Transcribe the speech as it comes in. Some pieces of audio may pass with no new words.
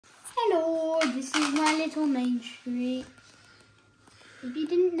Hello, this is my little Main Street. If you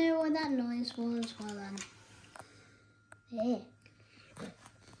didn't know what that noise was, well then, yeah.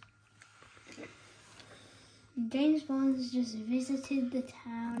 James Bond's just visited the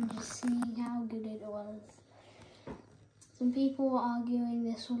town, just seeing how good it was. Some people were arguing,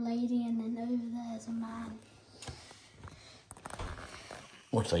 this lady, and then over there's a man.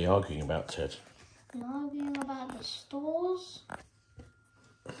 What are they arguing about, Ted? They're arguing about the stores.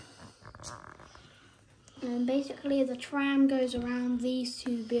 And basically the tram goes around these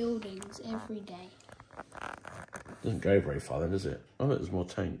two buildings every day. Doesn't go very far then, does it? Oh, there's more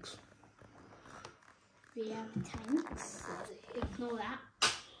tanks. We have tanks, so ignore that.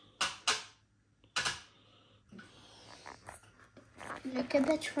 Look at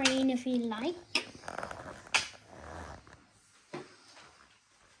the train if you like. And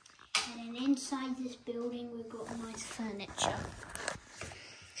then inside this building we've got nice furniture.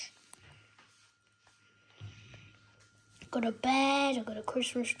 Got a bed, I've got a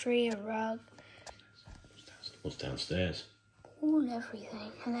Christmas tree, a rug. What's downstairs? All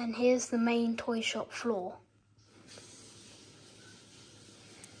everything. And then here's the main toy shop floor.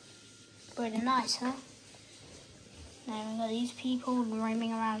 Pretty nice, huh? Now we've got these people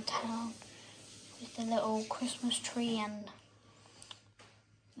roaming around town with the little Christmas tree and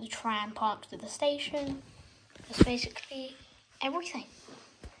the tram parked at the station. That's basically everything.